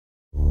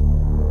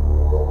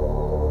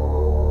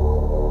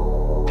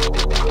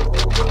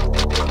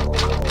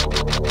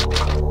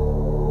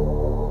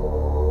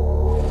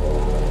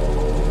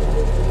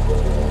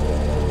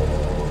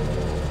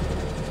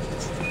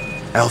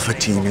Alpha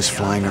Team is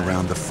flying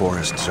around the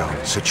forest zone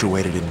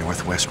situated in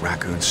northwest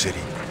Raccoon City,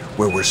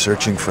 where we're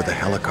searching for the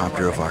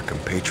helicopter of our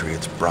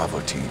compatriots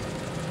Bravo Team,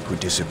 who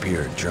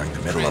disappeared during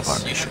the middle of our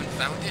mission. You haven't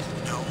found it?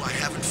 No, I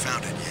haven't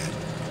found it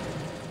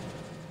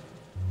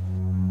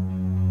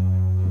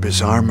yet.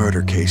 Bizarre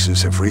murder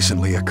cases have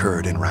recently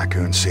occurred in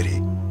Raccoon City.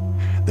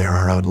 There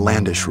are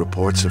outlandish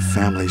reports of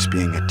families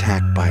being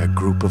attacked by a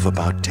group of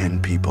about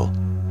 10 people.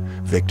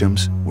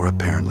 Victims were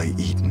apparently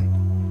eaten.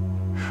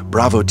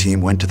 Bravo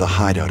Team went to the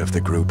hideout of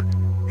the group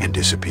and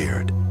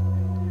disappeared.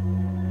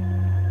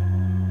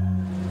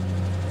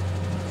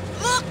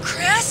 Look,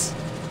 Chris!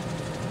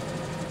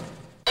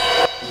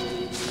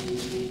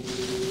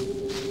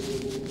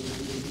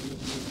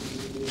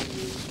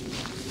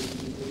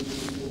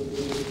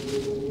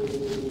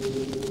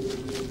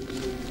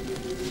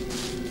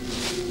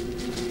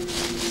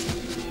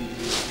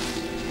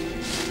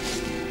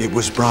 It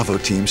was Bravo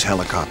Team's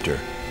helicopter.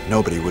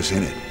 Nobody was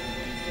in it.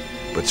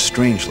 But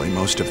strangely,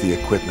 most of the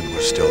equipment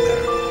was still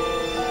there.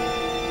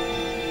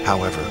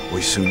 However,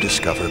 we soon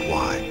discovered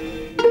why.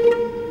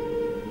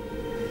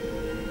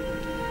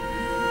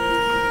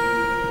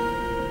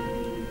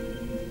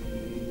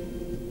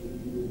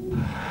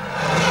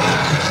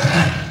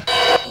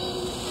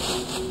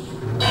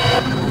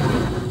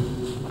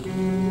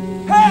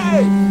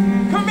 Hey!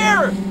 Come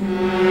here!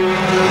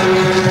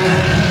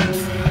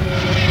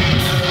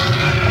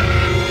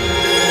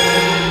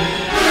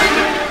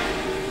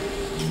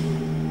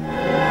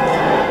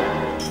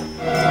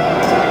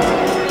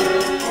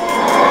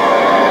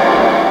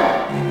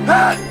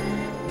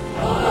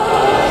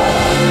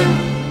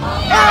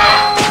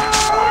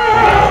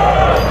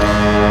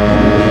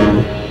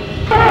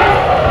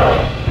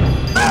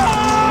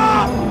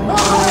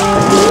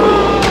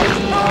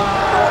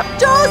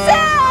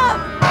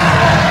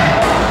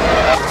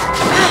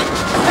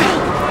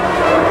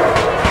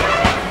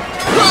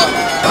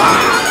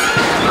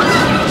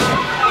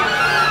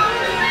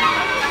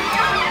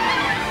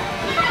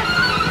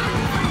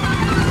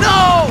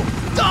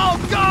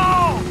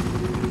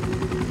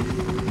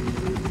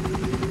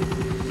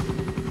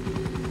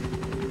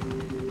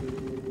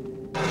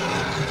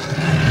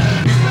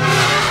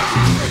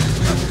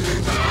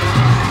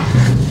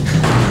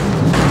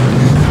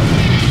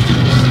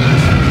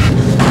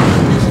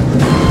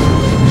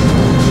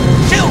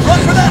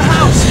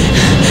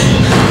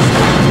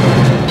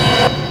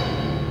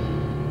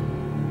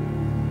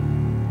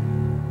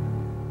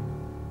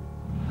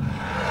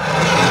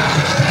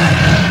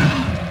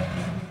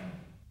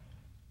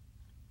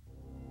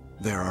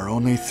 There are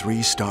only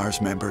 3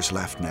 STARS members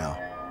left now.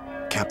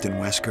 Captain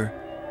Wesker,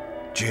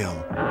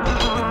 Jill,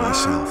 and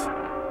myself.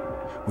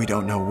 We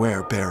don't know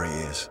where Barry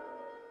is.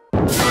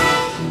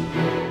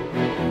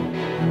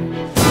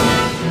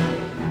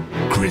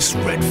 Chris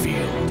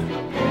Redfield.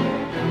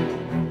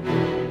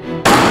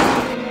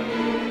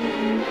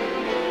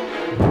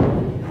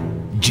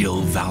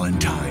 Jill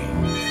Valentine.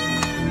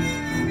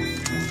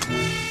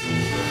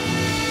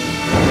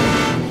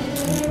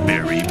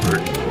 Barry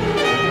Burton.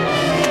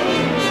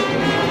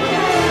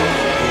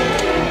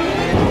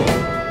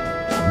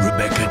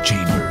 Rebecca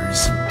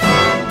Chambers.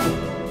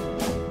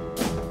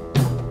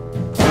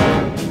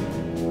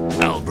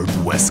 Albert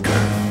Wesker.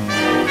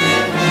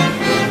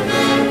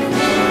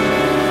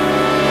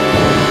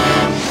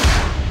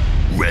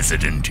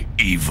 Resident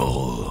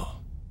Evil.